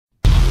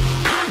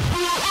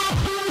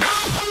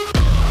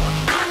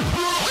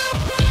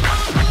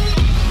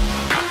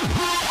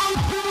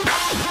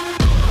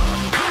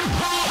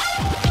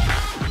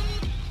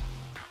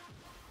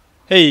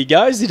Hey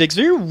guys, TheTexV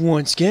here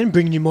once again,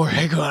 bringing you more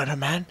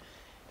Iguanoman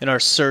in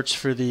our search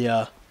for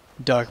the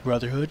Dark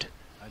Brotherhood.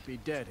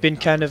 Been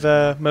kind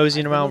of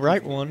moseying around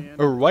Whiterun.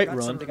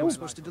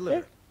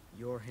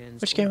 Hey,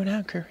 what's going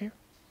on, Courier?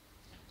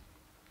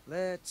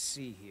 Let's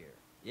see here.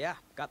 Yeah,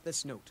 got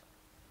this note.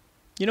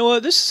 You know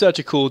what? This is such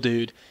a cool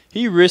dude.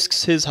 He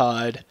risks his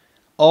hide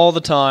all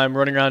the time,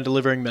 running around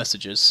delivering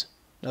messages.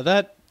 Now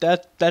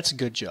that's a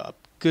good job.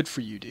 Good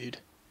for you, dude.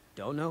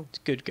 Don't know. It's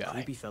a good guy.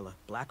 Creepy fella,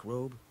 black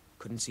robe.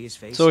 Couldn't see his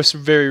face. It's always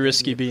very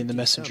risky being the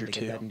messenger to too.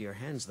 get that into your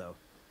hands, though.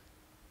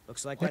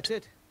 Looks like What? that's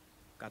it.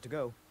 Got to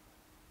go.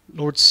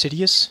 Lord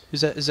Sidious?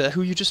 Is that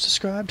who you just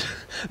described?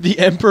 The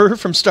Emperor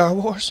from Star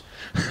Wars?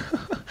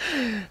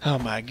 Oh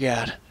my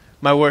god.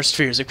 My worst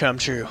fears have come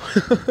true.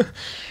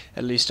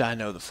 At least I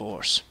know the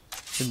Force.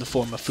 In the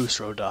form of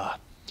Fusro Da.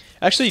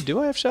 Actually, do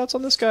I have shouts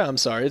on this guy? I'm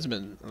sorry, it's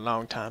been a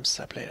long time since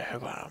I played a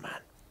Iguanoman.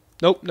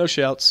 Nope, no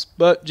shouts.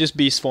 But just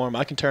beast form.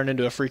 I can turn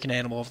into a freaking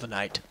animal of the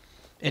night.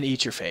 And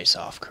eat your face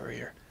off,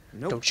 Courier.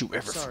 Nope. Don't you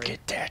ever Sorry. forget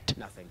that.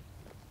 Nothing.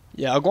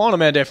 Yeah,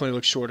 Iguanoman definitely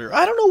looks shorter.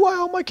 I don't know why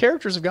all my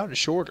characters have gotten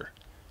shorter.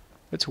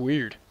 That's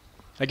weird.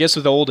 I guess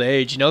with old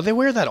age, you know, they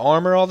wear that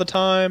armor all the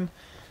time.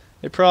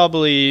 They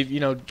probably, you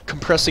know,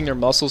 compressing their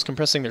muscles,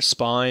 compressing their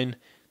spine.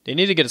 They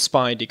need to get a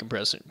spine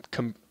decompression.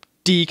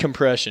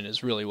 Decompression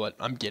is really what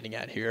I'm getting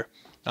at here.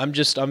 I'm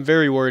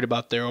very worried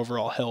about their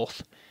overall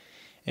health.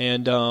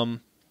 And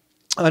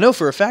I know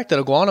for a fact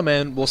that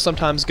Iguanoman will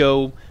sometimes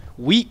go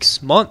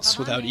weeks, months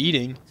without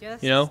eating.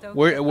 You know,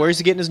 where's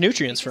he getting his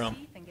nutrients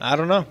from? I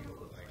don't know.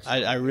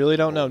 I really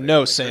don't know.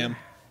 No, Sam.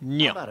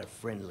 No.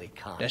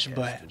 That's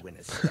bad.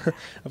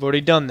 I've already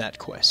done that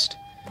quest.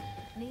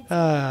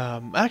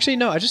 Actually,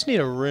 no. I just need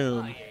a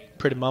room.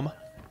 Pretty mama.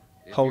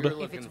 Hold it.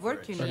 If it's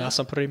work you Or need, not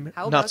so pretty.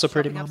 how Not about so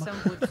pretty, chopping up mama.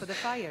 some wood for the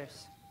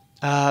fires?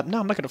 No,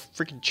 I'm not gonna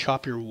freaking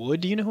chop your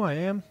wood. Do you know who I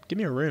am? Give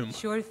me a room.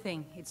 Sure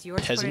thing. It's yours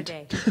Peasant. for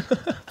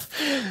a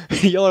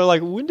day. Y'all are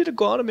like, when did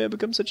Iguanoman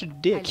become such a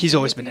dick? I'll He's show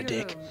always you been a to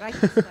your dick. room, right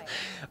this way.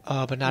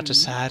 But not to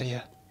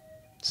Sadia.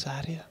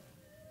 Sadia,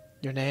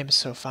 your name is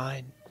so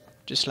fine,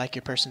 just like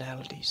your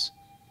personalities.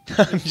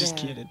 I'm just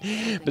kidding.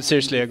 But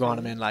seriously,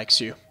 Iguanoman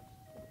likes you.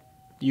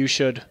 You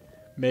should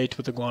mate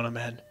with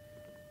Iguanoman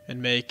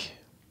and make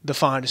the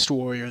finest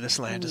warrior this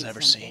land has ever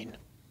seen.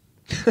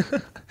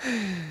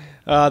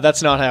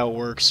 That's not how it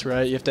works,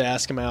 right? You have to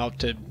ask him out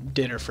to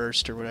dinner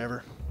first or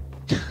whatever.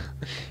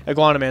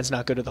 Iguanoman's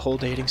not good at the whole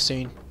dating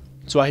scene.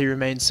 That's why he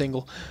remains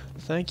single.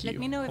 Thank you. Let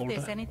me know if Hulda.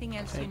 there's anything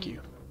else Thank you you.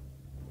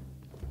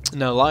 need.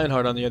 Now,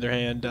 Lionheart, on the other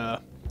hand,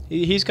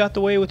 he's got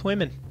the way with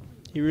women.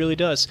 He really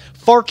does.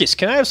 Farkas,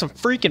 can I have some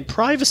freaking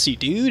privacy,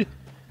 dude?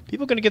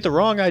 People are going to get the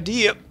wrong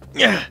idea.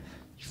 Yeah.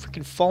 You're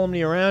freaking following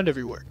me around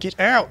everywhere. Get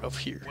out of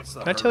here.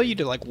 Can I tell you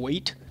to, like,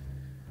 wait?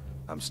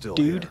 I'm still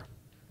Dude. here.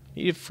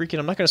 You freaking,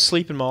 I'm not going to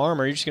sleep in my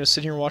armor. You're just going to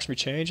sit here and watch me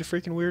change, you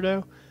freaking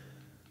weirdo?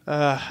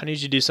 I need you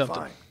to do something.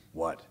 Fine.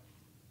 What?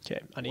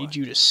 Okay, I need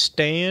you to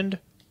stand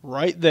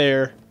right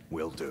there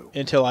Will do.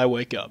 until I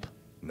wake up.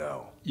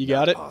 No. You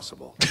got it?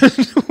 Possible.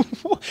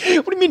 What do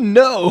you mean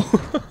no?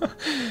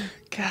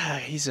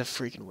 God, he's a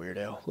freaking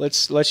weirdo.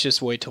 Let's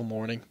just wait till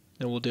morning,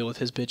 and we'll deal with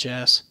his bitch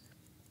ass.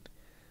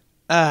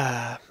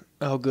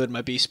 Oh good,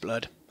 my beast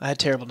blood. I had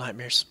terrible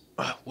nightmares.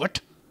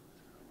 What?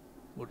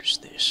 What is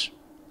this?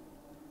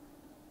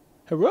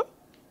 Hello?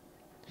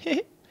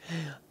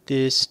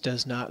 This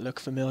does not look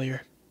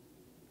familiar.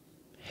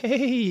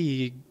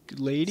 Hey,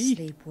 lady.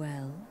 Sleep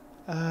well.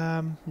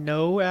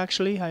 No,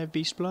 actually, I have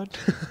beast blood.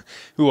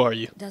 Who are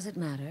you? Does it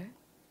matter?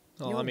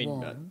 Oh, You're I mean,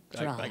 warm,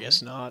 I dry,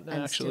 guess not,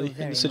 and actually, still in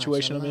very the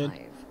situation much I'm in.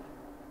 alive.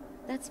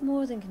 That's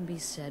more than can be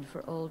said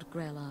for old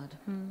Grelod.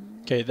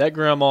 Okay, that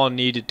grandma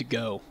needed to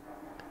go.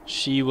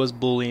 She was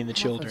bullying the Half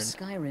of children.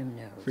 Skyrim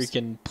knows.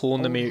 Freaking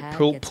pulling them, Old hag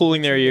gets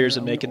pulling their butchered in ears her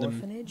and own making them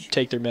orphanage.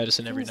 take their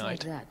medicine every Things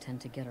night. like that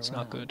tend to get It's around.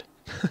 not good.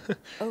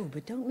 Oh,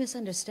 but don't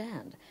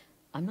misunderstand.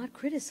 I'm not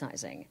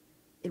criticizing.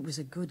 It was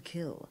a good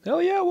kill.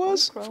 Hell yeah, it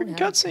was. Homegrown Freaking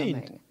had it cutscene.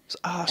 coming. It's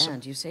awesome.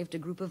 And you saved a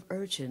group of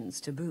urchins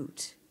to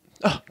boot.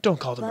 Oh, don't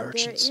call them But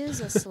urchins. there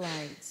is a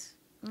slight...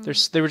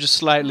 They were just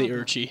slightly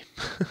problem. urchy.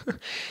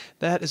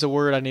 That is a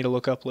word I need to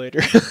look up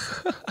later.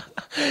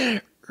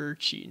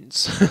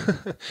 Urchins.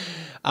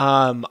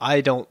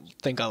 I don't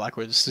think I like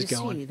where this is You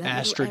see, going. that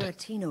Astrid. little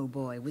Aretino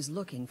boy was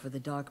looking for the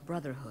Dark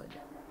Brotherhood.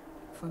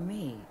 For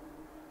me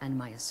and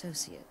my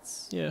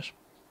associates. Yes.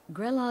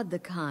 Grelod the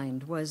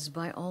Kind was,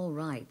 by all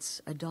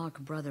rights, a Dark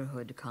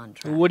Brotherhood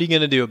contract. What are you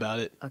going to do about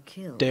it? A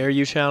kill Dare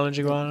you challenge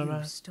that you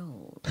Iguanoman?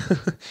 stole.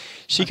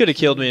 She A could have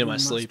killed kill me in you my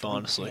must sleep,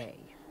 honestly. repay.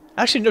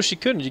 Actually, no, she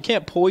couldn't. You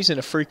can't poison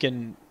a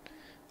freaking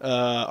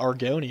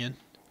Argonian.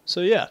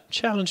 So yeah,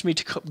 challenge me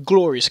to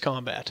glorious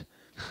combat.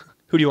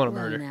 Who do you want to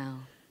Well, murder? now,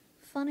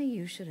 funny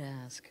you should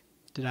ask.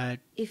 Did I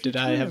If you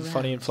have a turn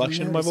funny around,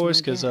 inflection you in my notice voice?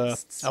 my Because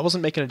guests. I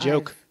wasn't making a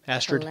joke, I've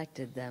Astrid.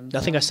 collected them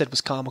Nothing I from- said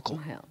was comical.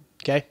 Well,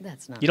 Okay?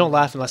 that's not You don't really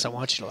laugh unless I important.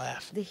 want you to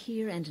laugh. The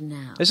here and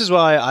now. This is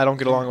why I don't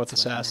get along with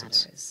That's what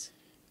assassins. matters.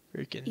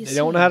 Freaking, You they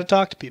don't know see, how to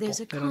talk to people. There's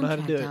a They don't know how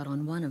to do contract it. out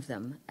on one of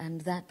them,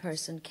 and that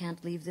person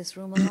can't leave this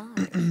room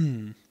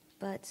alive.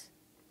 But,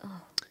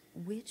 oh,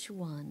 Which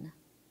one?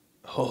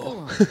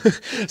 Oh,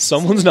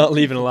 someone's not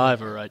leaving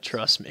alive, all right,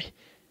 trust me.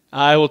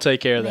 I will take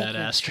care of that,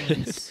 your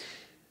Astrid. choice.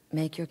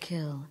 Make your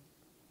kill.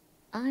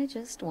 I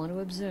just want to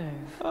observe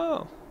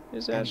Oh,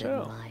 is that and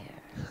so?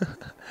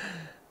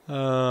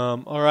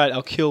 admire. Alright,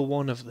 I'll kill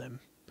one of them.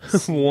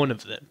 One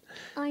of them.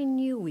 I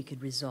knew we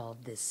could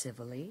resolve this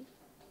civilly.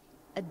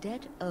 A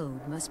debt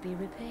owed must be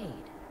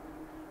repaid.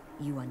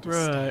 You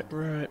understand?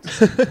 Right.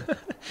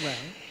 Well,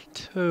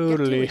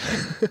 Totally.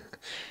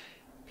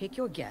 pick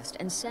your guest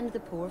and send the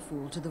poor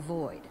fool to the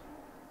void.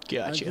 I'll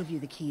Gotcha. give you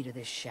the key to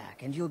this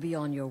shack, and you'll be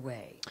on your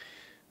way.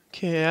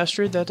 Okay,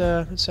 Astrid,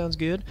 that sounds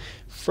good.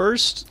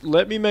 First,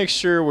 let me make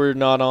sure we're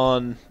not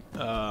on...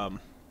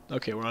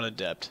 okay, we're on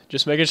Adept.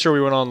 Just making sure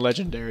we went on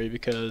Legendary,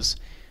 because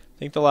I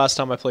think the last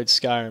time I played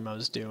Skyrim, I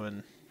was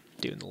doing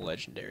the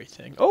Legendary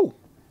thing. Oh!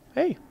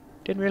 Hey!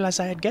 Didn't realize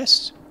I had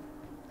guests.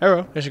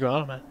 Hello, there's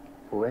Iguanoman.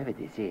 Whoever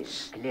this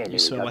is, clearly You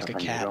smell got like a off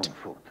on the cat. wrong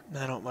foot.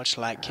 I don't much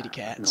like kitty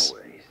cats. No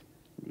worries.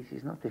 This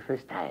is not the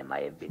first time I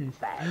have been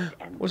bad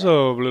and What's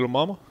up, little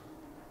mama?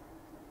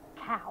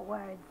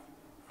 Cowards.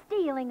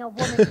 Stealing a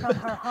woman from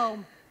her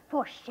home.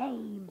 For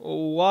shame.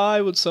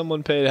 Why would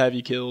someone pay to have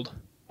you killed?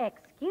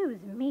 Excuse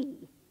me.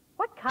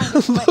 What kind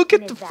of Look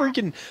question at the is that?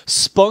 freaking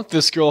spunk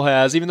this girl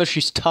has. Even though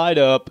she's tied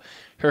up,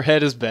 her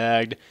head is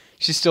bagged,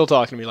 she's still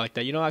talking to me like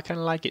that. You know, I kind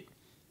of like it.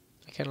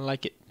 I kind of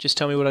like it. Just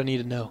tell me what I need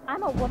to know.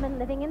 I'm a woman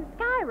living in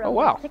Skyrim. Oh,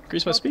 wow. with 6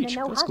 Increase my children speech.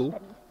 and no That's cool.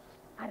 husband.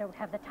 I don't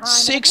have the time.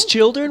 6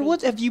 children?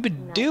 What have you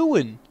been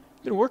doing?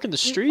 Been working the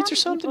streets or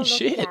something?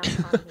 Shit.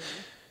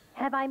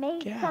 Have I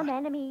made God. some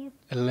enemies?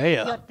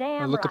 Alea, You're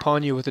damn I look right.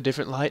 upon you with a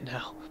different light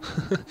now.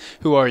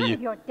 Who are None you?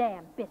 of your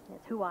damn business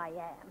who I am.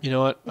 You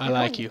know what? If I you're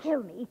like going to you.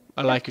 kill me,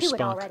 I just like your do it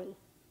spunk. already.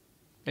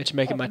 It's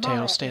making my Admire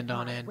tail is stand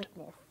on my end.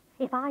 witness.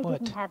 If I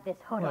What? didn't have this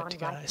hood What, on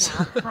guys?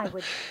 right now, I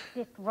would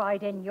sit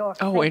right in your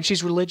Oh, face. and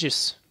she's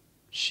religious.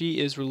 She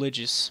is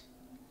religious.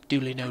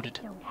 Duly noted.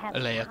 Don't have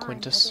Alea time for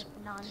Quintus. this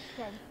nonsense.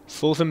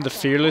 Fultham the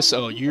Fearless?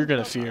 Oh, you're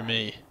gonna fear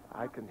me.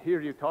 I can hear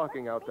you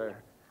talking out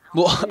there.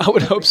 Well, I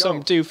would hope so.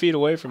 I'm 2 feet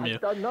away from you.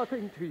 I've done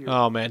nothing to you.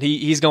 Oh man,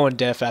 he's going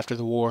deaf after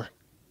the war.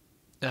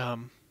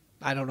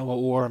 I don't know what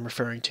war I'm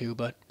referring to,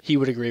 but he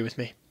would agree with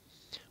me.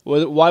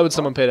 Why would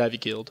someone pay to have you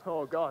killed?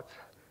 Oh, God.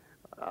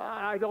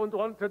 I don't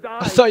want to die.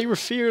 I thought you were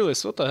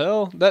fearless. What the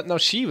hell? No,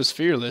 she was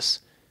fearless.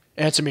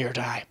 Answer me or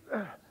die.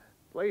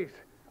 Please.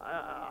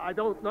 I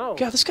don't know.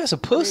 God, this guy's a I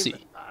pussy.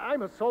 mean,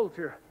 I'm a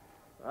soldier.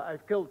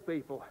 I've killed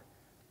people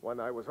when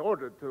I was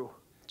ordered to.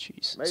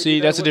 Jeez. Maybe See,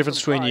 there that's the was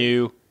difference some between pride.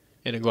 you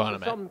and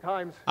Iguanoman.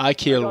 Sometimes I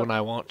kill got when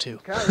I want to.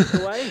 carried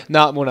away.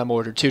 Not when I'm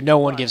ordered to. No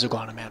one gives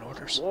Iguanoman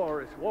orders.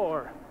 War is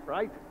war,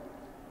 right?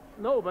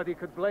 Nobody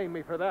could blame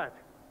me for that.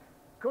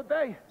 Could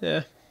they?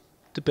 Yeah,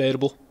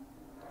 debatable.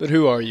 But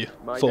who are you?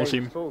 My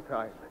Fultham. name's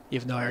full-time.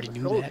 Even though I already I'm a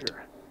knew that.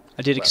 soldier.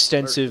 I did Well,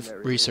 extensive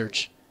mercenary,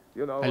 research.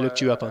 You know, I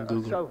looked you up on a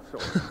Google.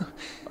 sellsword.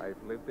 I've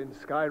lived in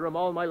Skyrim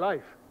all my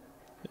life.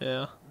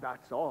 Yeah.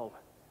 That's all.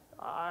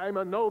 I'm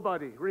a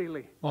nobody,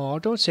 really. Oh,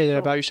 don't say that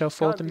about yourself,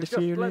 Can't Fultham you the just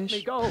let Fearless.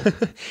 me go?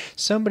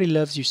 Somebody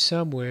loves you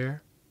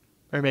somewhere.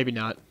 Or maybe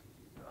not.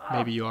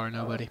 Maybe you are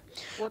nobody.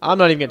 I'm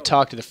not even going to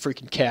talk to the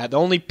freaking cat. The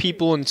only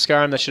people in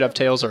Skyrim that should have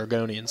tails are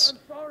Argonians.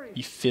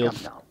 You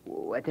filth. Now,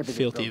 whatever the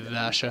Filthy problem,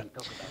 Vasha. we can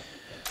talk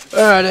about it.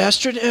 Alright,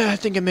 Astrid. I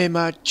think I made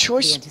my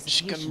choice. The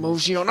Just gonna anticipation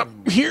mosey is on up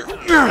extreme.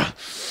 here.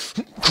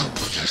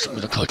 Just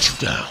gonna cut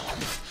you down.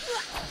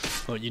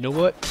 Oh, you know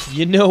what?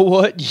 You know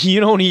what? You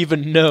don't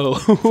even know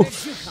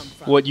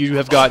what you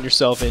have gotten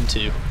yourself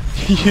into.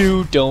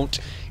 You don't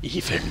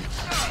even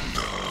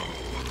know.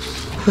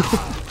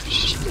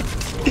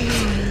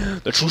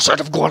 The true sight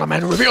of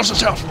Iguanoman reveals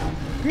itself.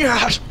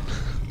 Yes.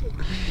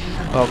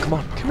 Oh, come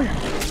on. Come here.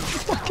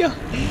 Oh, my God.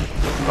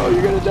 Oh,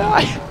 you're gonna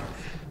die.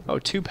 Oh,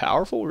 too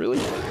powerful? Really?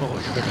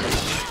 Oh, you're gonna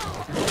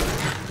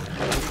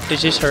die.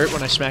 Does this hurt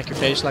when I smack your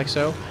face like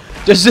so?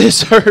 Does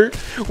this hurt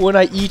when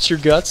I eat your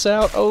guts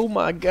out? Oh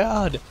my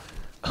God.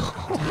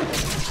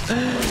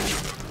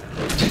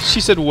 She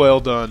said, well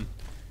done.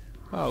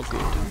 Oh,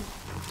 good.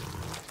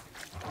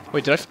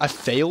 Wait, did I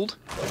failed?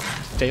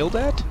 Failed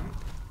at?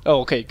 Oh,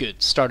 okay,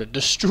 good. Started.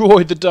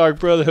 Destroy the Dark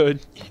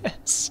Brotherhood.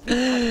 Yes.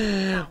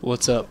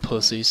 What's up,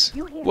 pussies?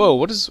 Whoa,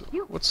 what's...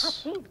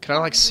 Can I,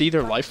 like, see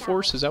their life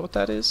force? Is that what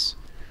that is?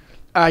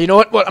 You know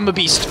what? I'm a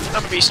beast.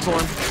 I'm a beast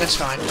form. That's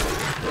fine.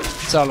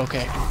 It's all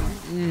okay.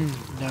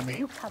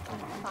 Nummy.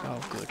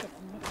 Oh, good.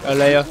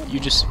 Alea,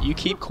 you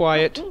keep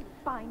quiet,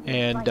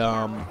 and,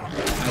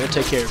 I will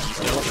take care of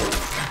you. Don't worry.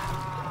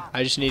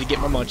 I just need to get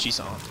my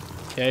munchies on,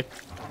 okay?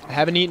 I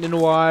haven't eaten in a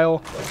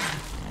while.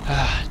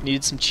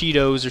 Needed some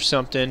Cheetos or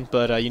something,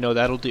 but, you know,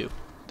 that'll do.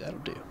 That'll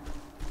do.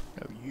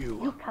 Oh,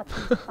 you.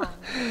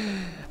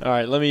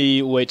 Alright, let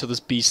me wait till this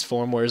beast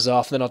form wears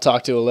off, then I'll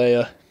talk to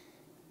Alea.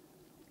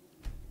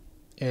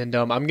 And,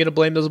 I'm gonna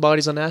blame those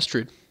bodies on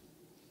Astrid.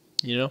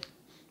 You know?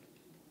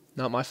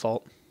 Not my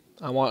fault.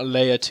 I want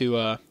Alea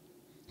to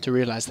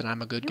realize that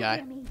I'm a good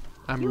guy.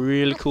 I'm a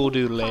really cool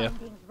dude, Alea.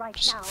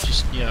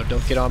 Just, you know,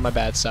 don't get on my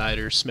bad side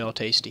or smell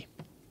tasty.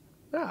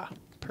 Ah,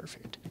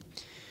 perfect.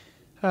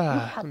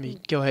 Let me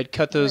go ahead and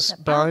cut those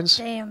binds.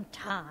 Damn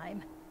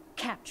time.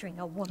 Capturing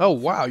a woman. Oh,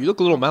 wow, you look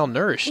a little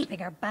malnourished. Keeping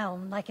her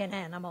bound like an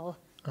animal.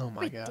 Oh,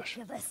 my gosh.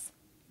 Ridiculous.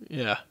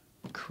 Yeah,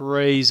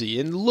 crazy.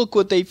 And look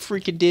what they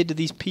freaking did to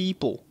these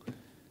people.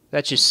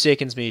 That just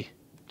sickens me.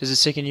 Does it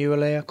sicken you,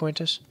 Alea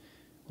Quintus?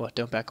 What?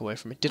 Don't back away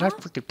from me. Did I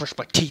freaking brush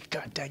my teeth?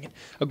 God dang it.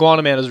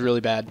 Iguanoman is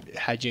really bad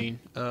hygiene.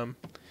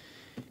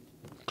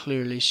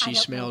 Clearly she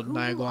smelled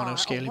my iguano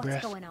scaly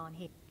breath.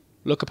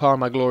 Look upon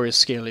my glorious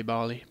scaly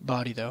body,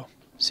 though.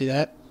 See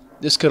that?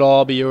 This could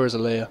all be yours,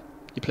 Alea.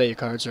 You play your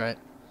cards right.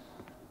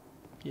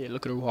 Yeah,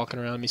 look at her walking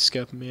around me,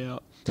 scoping me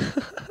out.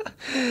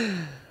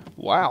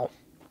 Wow.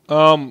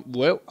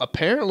 Well,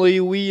 apparently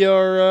we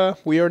are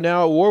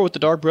now at war with the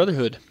Dark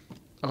Brotherhood.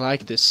 I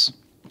like this.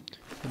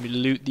 Let me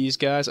loot these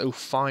guys. Oh,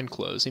 fine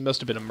clothes. He must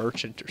have been a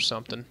merchant or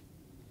something.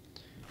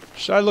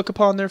 Should I look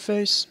upon their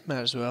face?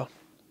 Might as well.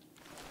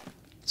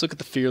 Let's look at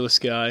the fearless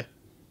guy.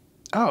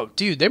 Oh,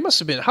 dude, they must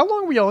have been... How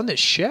long were y'all in this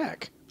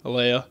shack,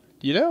 Alea?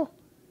 Do you know?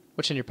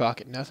 What's in your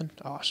pocket? Nothing?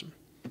 Awesome.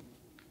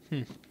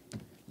 Oh,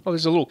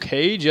 there's a little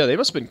cage. Yeah, they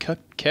must have been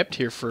kept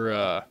here for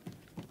a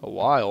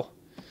while.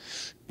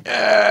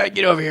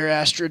 Get over here,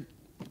 Astrid.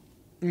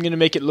 I'm gonna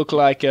make it look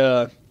like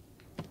there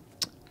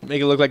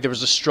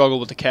was a struggle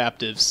with the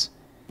captives,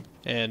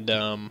 and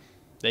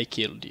they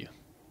killed you.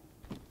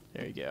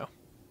 There you go.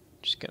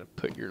 Just gonna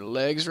put your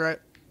legs right.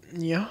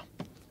 Yeah.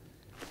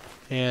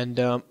 And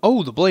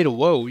oh, the blade of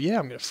woe. Yeah,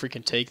 I'm gonna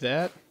freaking take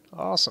that.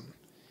 Awesome.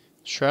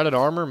 Shrouded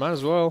armor. Might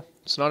as well.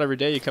 It's not every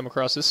day you come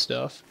across this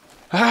stuff.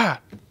 Ah!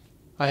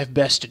 I have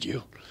bested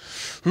you.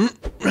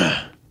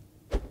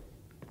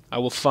 I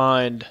will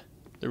find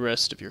the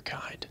rest of your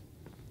kind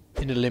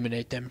and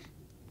eliminate them,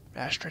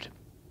 Astrid.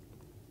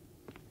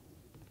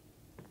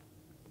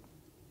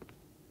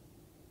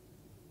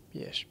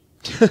 Yes.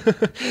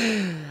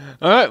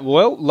 Alright,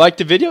 well, like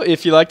the video.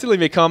 If you liked it, leave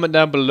me a comment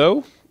down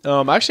below.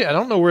 Actually, I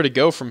don't know where to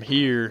go from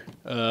here.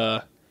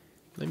 Let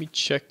me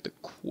check the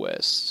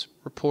quest.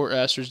 Report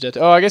Astrid's death.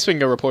 Oh, I guess we can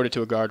go report it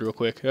to a guard real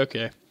quick.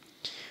 Okay.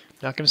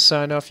 Not going to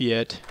sign off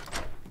yet.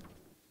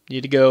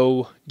 Need to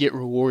go get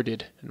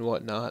rewarded and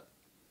whatnot.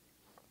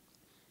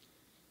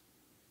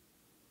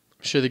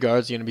 I'm sure the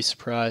guards are going to be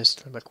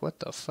surprised. I'm like, what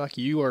the fuck?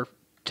 You are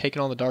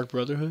taking on the Dark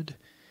Brotherhood?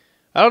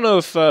 I don't know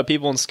if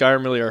people in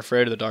Skyrim really are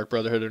afraid of the Dark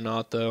Brotherhood or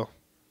not, though.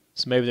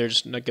 So maybe they're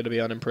just not going to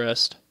be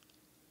unimpressed.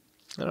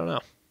 I don't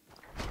know.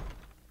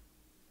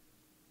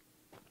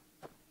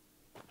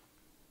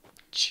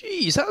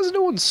 Jeez, how does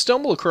no one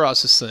stumble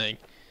across this thing?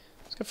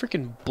 It's got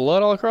freaking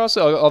blood all across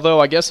it. Although,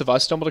 I guess if I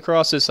stumbled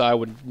across this, I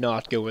would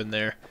not go in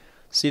there.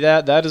 See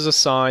that? That is a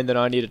sign that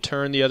I need to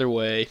turn the other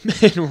way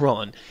and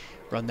run.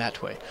 Run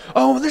that way.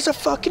 Oh, there's a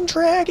fucking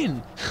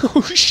dragon!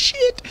 Oh,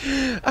 shit!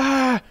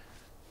 Ah!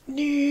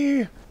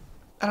 No!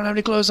 I don't have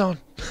any clothes on.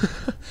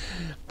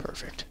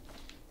 Perfect.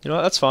 You know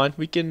what? That's fine.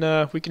 We can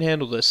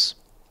handle this.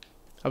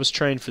 I was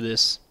trained for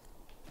this.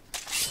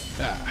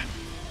 Ah.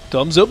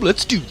 Thumbs up,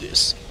 let's do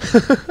this.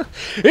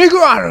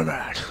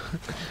 Iguanoman!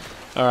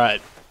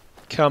 Alright.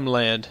 Come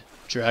land,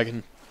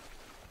 dragon.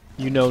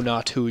 You know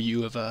not who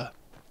you have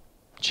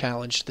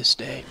challenged this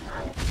day.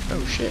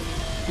 Oh shit.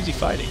 Who's he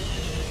fighting?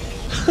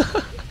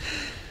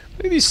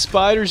 Look at these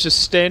spiders just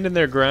standing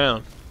their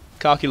ground.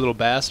 Cocky little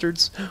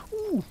bastards.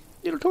 Ooh,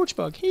 little torch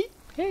bug.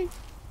 Hey.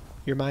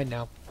 You're mine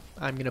now.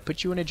 I'm gonna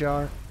put you in a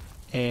jar,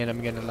 and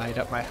I'm gonna light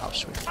up my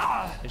house with you.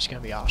 It's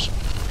gonna be awesome.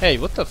 Hey,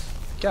 what the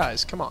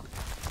guys, come on.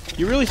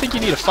 You really think you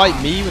need to fight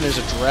me when there's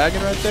a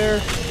dragon right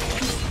there?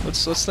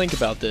 Let's think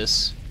about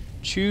this.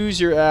 Choose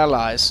your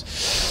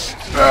allies.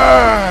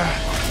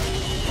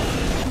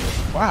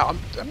 Wow,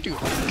 I'm doing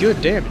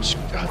good damage.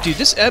 Oh, dude,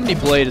 this ebony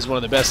blade is one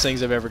of the best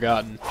things I've ever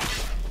gotten.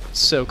 It's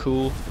so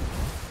cool.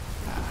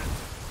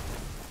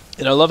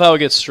 And I love how it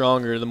gets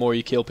stronger the more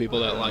you kill people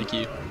that like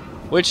you.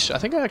 Which, I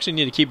think I actually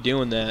need to keep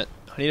doing that.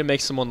 I need to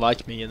make someone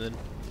like me and then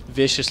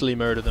viciously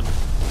murder them.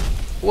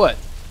 What?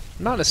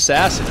 I'm not an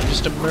assassin, I'm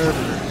just a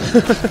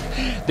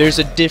murderer. There's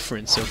a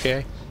difference,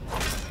 okay?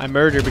 I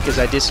murder because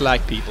I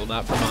dislike people,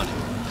 not for money.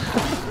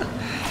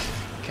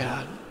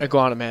 God,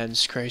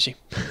 Iguanoman's crazy.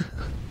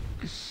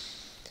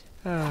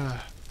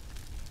 Alright.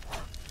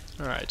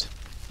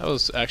 That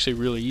was actually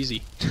really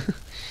easy.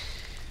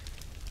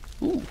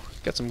 Ooh,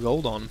 got some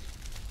gold on him.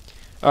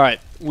 Alright,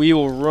 we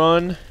will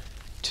run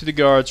to the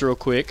guards real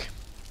quick.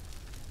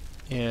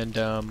 And,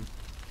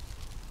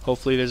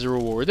 hopefully there's a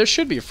reward. There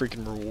should be a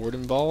freaking reward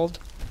involved.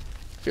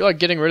 I feel like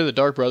getting rid of the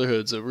Dark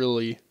Brotherhood's a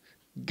really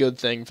good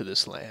thing for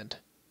this land.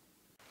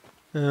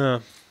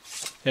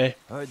 Hey,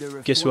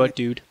 guess what,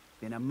 dude?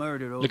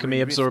 Look at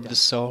me absorb this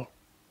soul.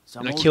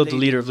 And I killed the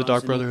leader of the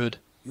Dark Brotherhood.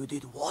 You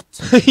did what?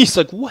 He's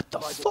like, what the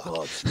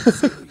fuck?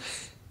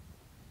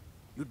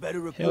 You'd better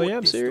report Hell yeah,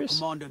 I'm this serious. to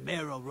Commander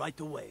Mero right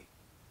away.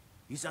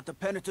 He's at the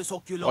Penitus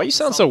Oculatus. Why you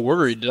sound so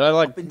worried? Did I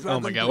like... Oh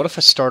my god, what if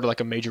I started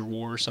like a major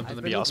war or something?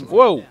 That'd be awesome.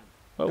 Whoa!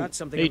 Whoa.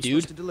 Hey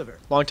dude.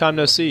 Long time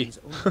no see.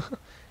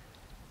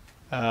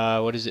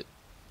 What is it?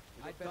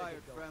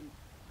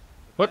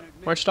 What?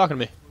 Why aren't you talking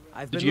to me?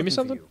 Did you give me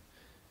something?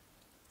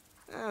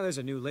 There's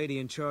a new lady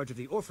in charge of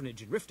the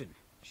orphanage in Riften.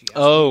 She asked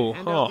me Oh, to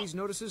hand out huh. these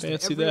notices to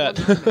Fancy everyone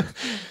that.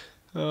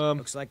 I met.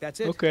 Looks like that's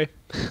it. Okay.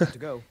 Good to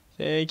go.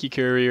 Thank you,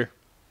 courier.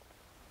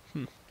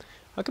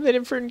 How come they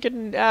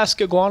didn't ask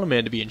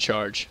Iguanoman to be in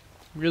charge?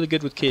 Really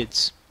good with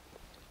kids.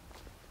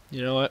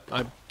 You know what?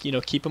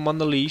 Keep them on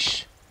the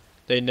leash.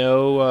 They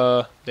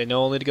know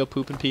only to go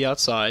poop and pee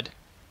outside.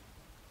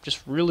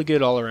 Just really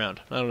good all around.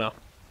 I don't know.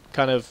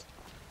 Kind of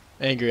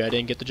angry I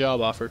didn't get the job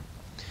offer.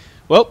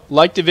 Well,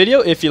 like the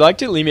video. If you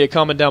liked it, leave me a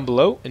comment down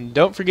below, and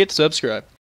don't forget to subscribe.